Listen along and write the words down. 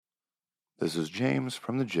This is James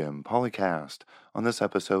from the gym, Polycast. On this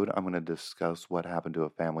episode, I'm going to discuss what happened to a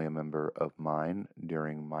family member of mine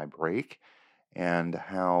during my break and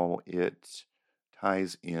how it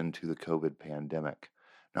ties into the COVID pandemic.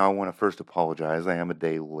 Now, I want to first apologize. I am a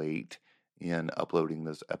day late in uploading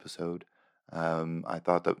this episode. I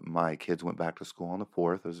thought that my kids went back to school on the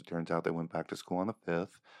 4th. As it turns out, they went back to school on the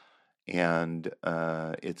 5th. And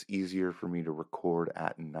it's easier for me to record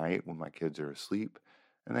at night when my kids are asleep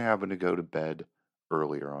and they happen to go to bed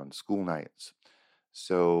earlier on school nights.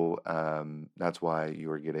 So that's why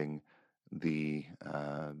you are getting the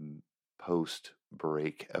post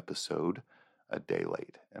break episode a day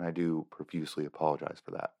late. And I do profusely apologize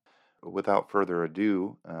for that. Without further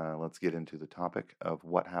ado, let's get into the topic of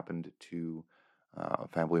what happened to a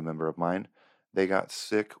family member of mine. They got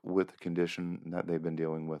sick with a condition that they've been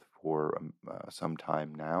dealing with for some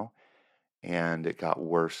time now, and it got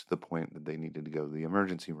worse to the point that they needed to go to the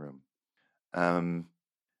emergency room. Um,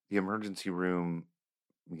 the emergency room,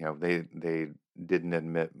 they didn't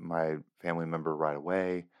admit my family member right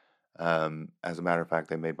away. As a matter of fact,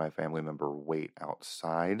 they made my family member wait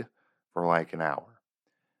outside for like an hour.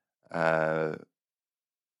 Uh,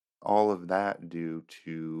 all of that due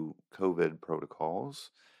to COVID protocols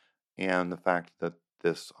and the fact that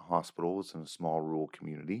this hospital is in a small rural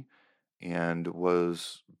community and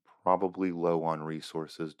was probably low on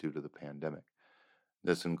resources due to the pandemic.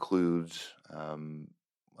 This includes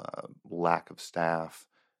lack of staff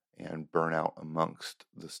and burnout amongst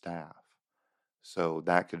the staff. So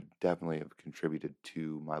that could definitely have contributed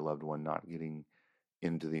to my loved one not getting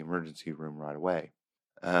into the emergency room right away.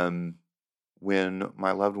 Um, when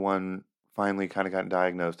my loved one finally kind of got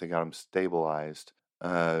diagnosed, they got him stabilized.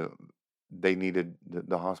 Uh, the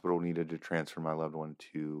hospital needed to transfer my loved one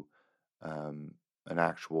to um, an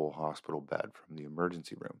actual hospital bed from the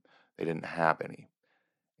emergency room. They didn't have any,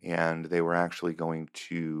 and they were actually going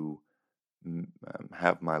to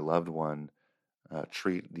have my loved one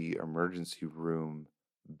treat the emergency room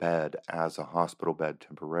bed as a hospital bed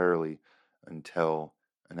temporarily until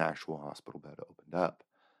an actual hospital bed opened up.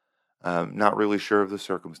 Not really sure of the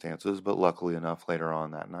circumstances, but luckily enough, later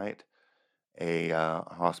on that night, a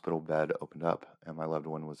hospital bed opened up and my loved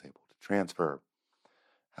one was able to transfer.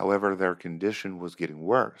 However, their condition was getting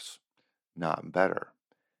worse, not better,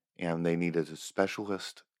 and they needed a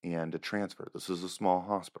specialist and a transfer. This is a small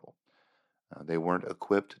hospital. They weren't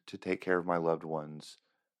equipped to take care of my loved one's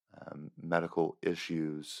medical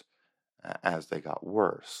issues as they got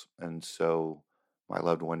worse, and so my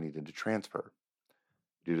loved one needed to transfer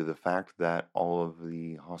due to the fact that all of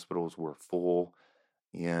the hospitals were full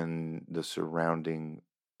in the surrounding,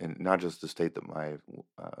 and not just the state that my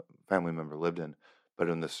family member lived in, but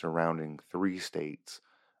in the surrounding 3 states.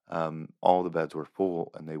 All the beds were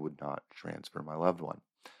full, and they would not transfer my loved one.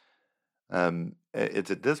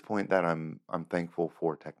 It's at this point that I'm thankful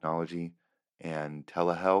for technology and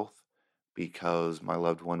telehealth because my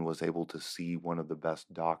loved one was able to see one of the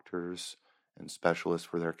best doctors and specialists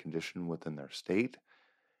for their condition within their state,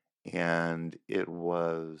 and it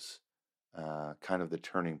was kind of the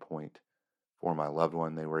turning point for my loved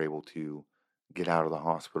one. They were able to get out of the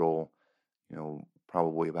hospital,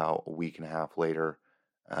 probably about a week and a half later,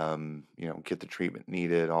 get the treatment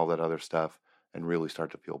needed, all that other stuff, and really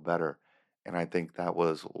start to feel better. And I think that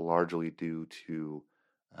was largely due to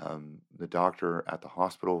the doctor at the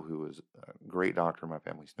hospital, who was a great doctor. My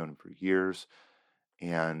family's known him for years,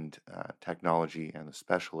 and technology and the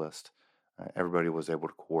specialist. Everybody was able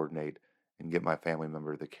to coordinate and get my family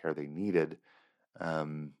member the care they needed,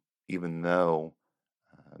 um, even though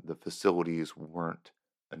the facilities weren't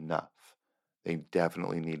enough. They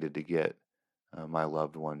definitely needed to get my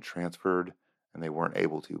loved one transferred, and they weren't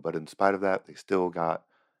able to. But in spite of that, they still got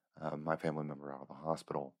my family member out of the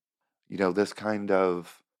hospital. This kind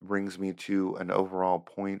of brings me to an overall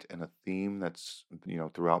point and a theme that's,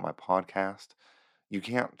 throughout my podcast. You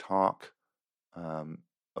can't talk um,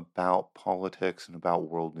 about politics and about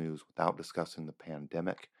world news without discussing the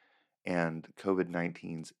pandemic and COVID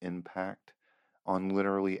 19's impact on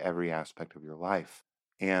literally every aspect of your life.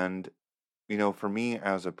 And, for me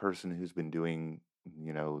as a person who's been doing,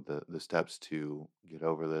 the steps to get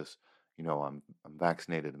over this, I'm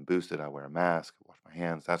vaccinated and boosted, I wear a mask, I wash my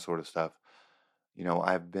hands, that sort of stuff.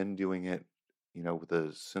 I've been doing it, with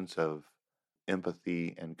a sense of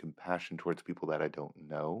empathy and compassion towards people that I don't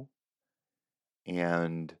know.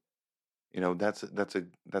 And, that's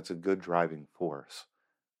a good driving force.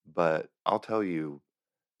 But I'll tell you,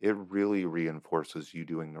 it really reinforces you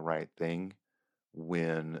doing the right thing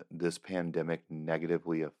when this pandemic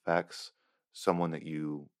negatively affects someone that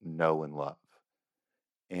you know and love.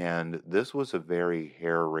 And this was a very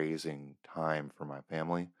hair-raising time for my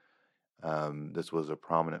family. This was a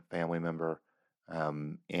prominent family member,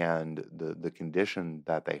 and the condition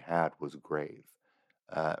that they had was grave.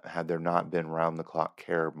 Had there not been round-the-clock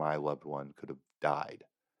care, my loved one could have died.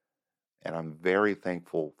 And I'm very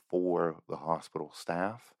thankful for the hospital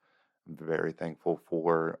staff. I'm very thankful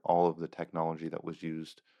for all of the technology that was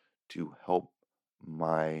used to help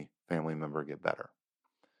my family member get better.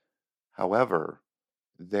 However,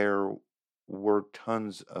 there were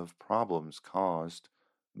tons of problems caused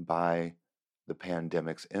by the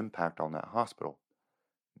pandemic's impact on that hospital.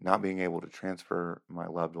 Not being able to transfer my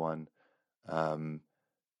loved one, um,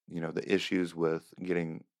 the issues with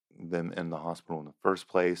getting them in the hospital in the first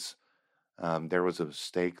place. There was a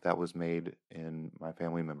mistake that was made in my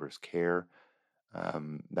family member's care,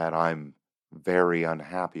 that I'm very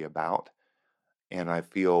unhappy about, and I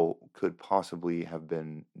feel could possibly have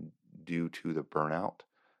been due to the burnout.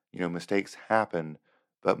 Mistakes happen,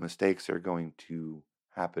 but mistakes are going to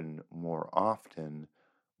happen more often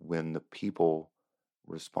when the people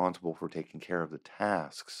responsible for taking care of the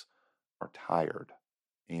tasks are tired.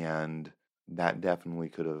 And that definitely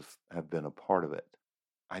could have been a part of it.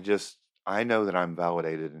 I know that I'm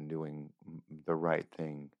validated in doing the right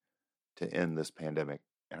thing to end this pandemic.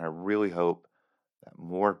 And I really hope that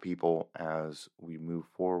more people, as we move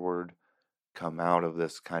forward, come out of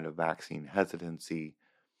this kind of vaccine hesitancy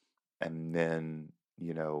and then,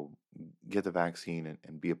 get the vaccine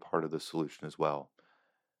and be a part of the solution as well.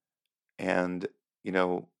 And, you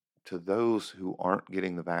know, to those who aren't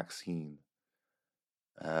getting the vaccine,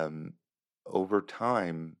 um, over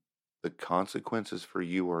time, the consequences for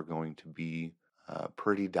you are going to be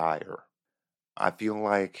pretty dire. I feel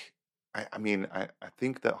like, I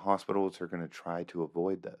think that hospitals are going to try to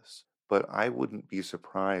avoid this, but I wouldn't be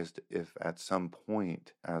surprised if at some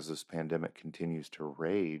point, as this pandemic continues to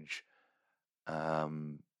rage,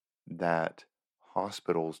 um, that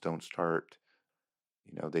hospitals don't start,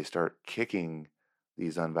 they start kicking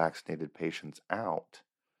these unvaccinated patients out,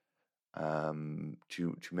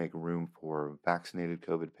 to make room for vaccinated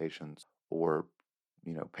COVID patients or,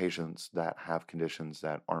 patients that have conditions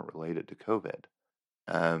that aren't related to COVID.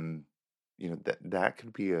 Um, that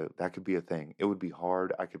could be a thing. It would be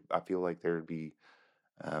hard. I feel like there would be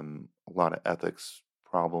a lot of ethics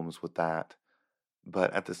problems with that,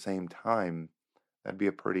 but at the same time, that'd be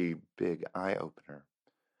a pretty big eye opener.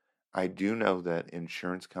 I do know that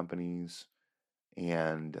insurance companies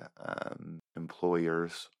and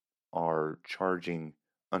employers are charging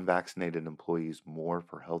unvaccinated employees more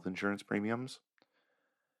for health insurance premiums,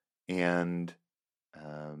 and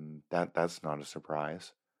that's not a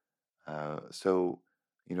surprise. So,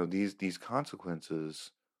 these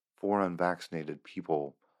consequences for unvaccinated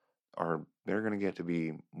people they're going to get to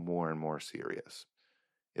be more and more serious.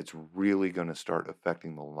 It's really going to start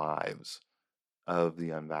affecting the lives of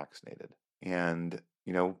the unvaccinated. And,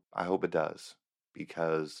 I hope it does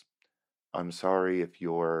because I'm sorry if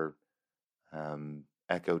your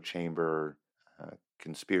echo chamber,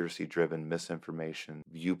 conspiracy driven misinformation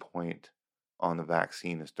viewpoint on the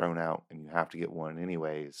vaccine is thrown out and you have to get one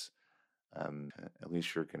anyways. At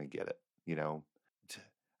least you're going to get it, you know. T-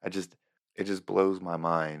 I just, it just blows my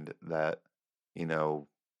mind that, you know,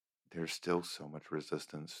 there's still so much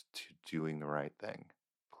resistance to doing the right thing.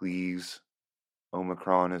 Please,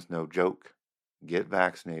 Omicron is no joke. Get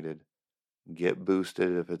vaccinated, get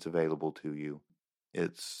boosted if it's available to you.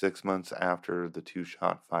 It's 6 months after the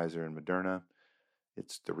two-shot Pfizer and Moderna.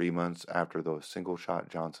 It's 3 months after the single-shot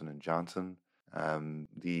Johnson and Johnson.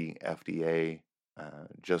 The FDA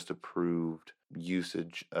just approved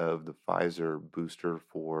usage of the Pfizer booster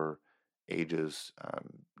for ages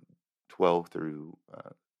 12 through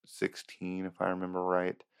 16, if I remember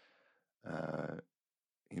right. Uh,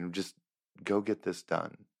 just go get this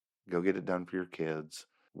done. Go get it done for your kids.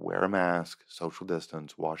 Wear a mask, social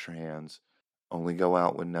distance, wash your hands, only go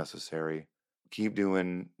out when necessary. Keep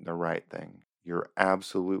doing the right thing. You're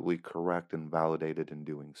absolutely correct and validated in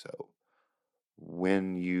doing so.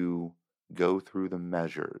 When you go through the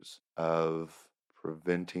measures of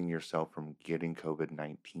preventing yourself from getting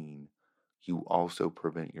COVID-19, you also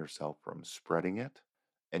prevent yourself from spreading it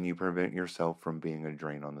and you prevent yourself from being a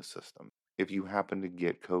drain on the system. If you happen to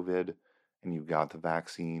get COVID and you got the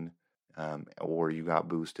vaccine, or you got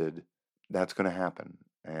boosted, that's going to happen.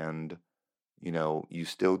 And, you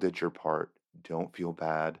still did your part. Don't feel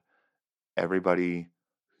bad. Everybody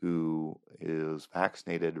who is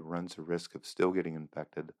vaccinated runs a risk of still getting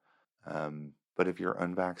infected. But if you're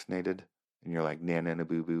unvaccinated and you're like, nah, nah,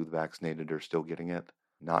 boo boo, the vaccinated are still getting it,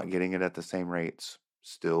 not getting it at the same rates,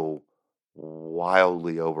 still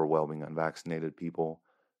wildly overwhelming unvaccinated people.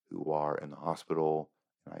 who are in the hospital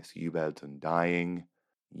and ICU beds and dying.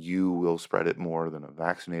 You will spread it more than a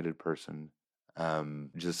vaccinated person.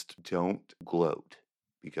 Just don't gloat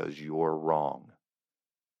because you're wrong.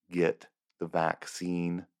 Get the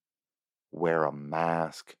vaccine, wear a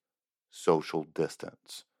mask, social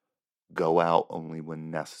distance. Go out only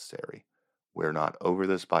when necessary. We're not over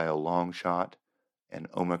this by a long shot, and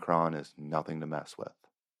Omicron is nothing to mess with.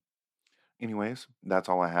 Anyways, that's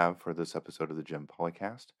all I have for this episode of the Jim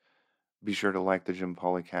Polycast. Be sure to like the Jim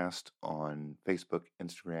Polycast on Facebook,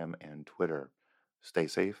 Instagram, and Twitter. Stay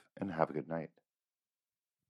safe and have a good night.